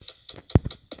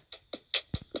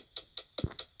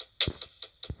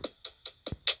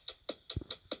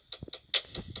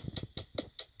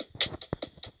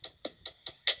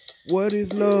What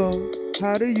is love?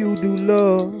 How do you do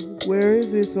love? Where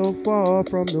is it so far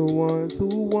from the ones who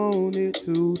want it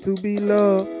to be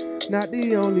loved? Not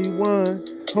the only one,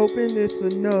 hoping it's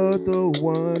another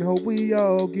one. Hope we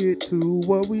all get to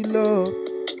what we love.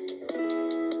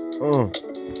 Uh.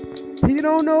 He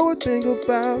don't know a thing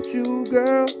about you,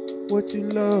 girl, what you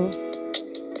love.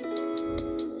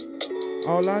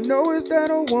 All I know is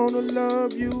that I wanna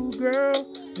love you, girl,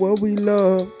 what we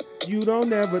love. You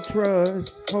don't ever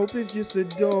trust. Hope it's just a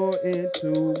door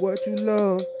into what you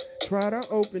love. Try to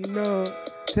open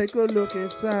up, take a look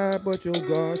inside, but your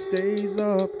guard stays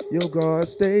up. Your guard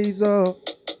stays up.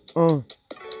 Uh.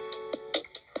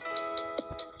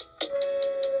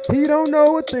 He don't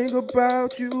know a thing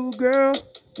about you, girl,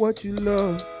 what you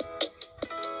love.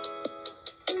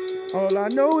 All I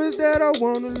know is that I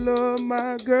wanna love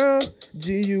my girl,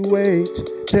 G.u.H.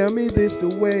 Tell me this the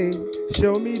way,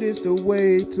 show me this the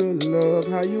way to love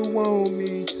how you want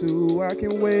me to. I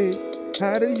can wait.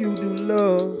 How do you do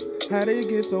love? How they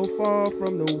get so far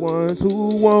from the ones who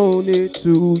want it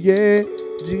to? Yeah,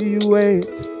 G.u.H.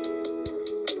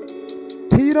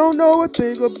 He don't know a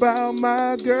thing about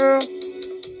my girl.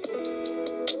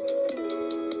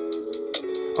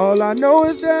 All I know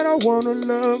is that I wanna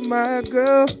love my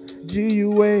girl,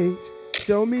 G.u.H.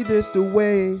 Show me this the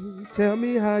way. Tell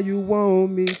me how you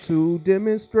want me to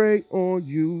demonstrate on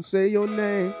you. Say your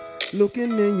name,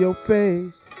 looking in your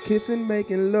face, kissing,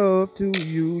 making love to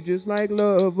you, just like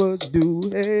lovers do.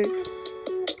 Hey,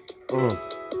 uh.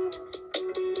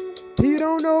 He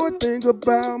don't know a thing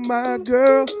about my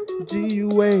girl,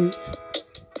 G.u.H.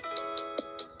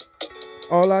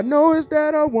 All I know is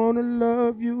that I wanna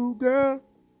love you, girl,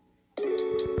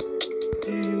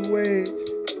 G.u.H.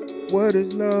 What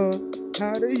is love?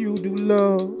 How do you do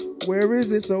love? Where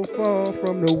is it so far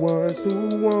from the ones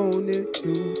who want it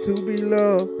to be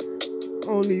loved?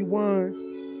 Only one.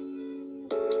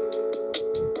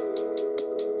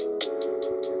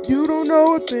 You don't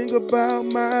know a thing about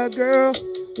my girl,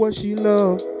 what she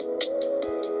love.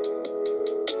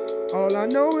 All I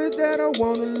know is that I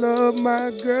wanna love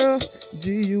my girl,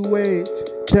 G.u.H.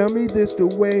 Tell me this the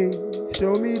way,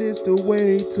 show me this the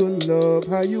way to love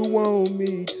how you want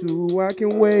me to. I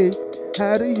can wait.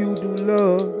 How do you do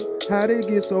love? How they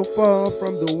get so far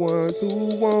from the ones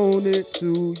who want it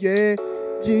to? Yeah,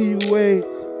 G.u.H.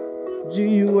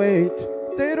 G.u.H.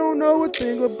 They don't know a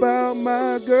thing about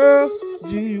my girl,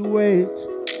 G.u.H.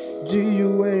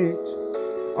 G.u.H.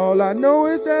 All I know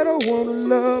is that I wanna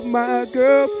love my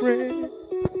girlfriend.